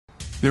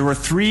There were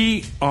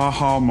three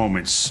aha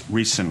moments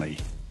recently.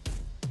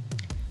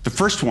 The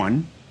first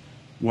one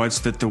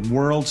was that the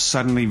world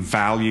suddenly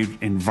valued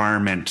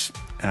environment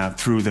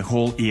through the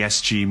whole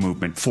ESG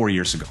movement 4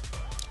 years ago.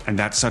 And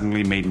that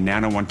suddenly made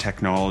nano-1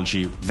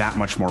 technology that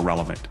much more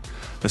relevant.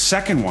 The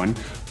second one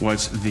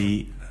was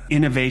the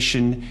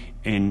innovation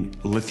in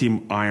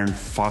lithium iron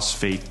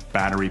phosphate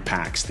battery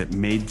packs that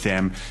made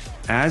them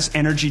as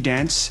energy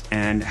dense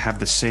and have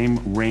the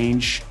same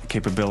range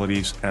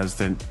capabilities as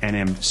the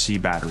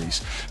NMC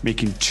batteries,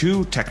 making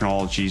two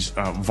technologies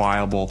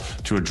viable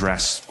to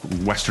address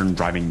Western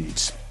driving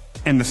needs.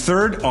 And the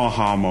third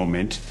aha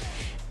moment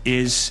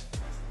is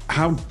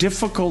how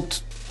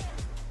difficult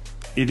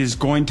it is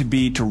going to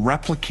be to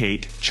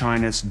replicate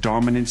China's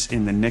dominance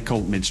in the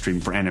nickel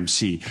midstream for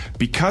NMC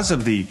because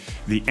of the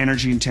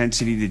energy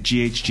intensity, the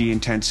GHG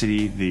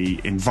intensity, the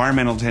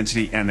environmental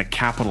intensity, and the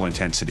capital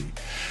intensity.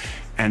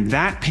 And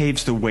that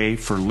paves the way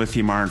for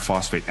lithium iron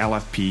phosphate,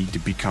 LFP, to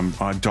become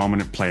a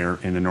dominant player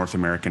in the North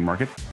American market.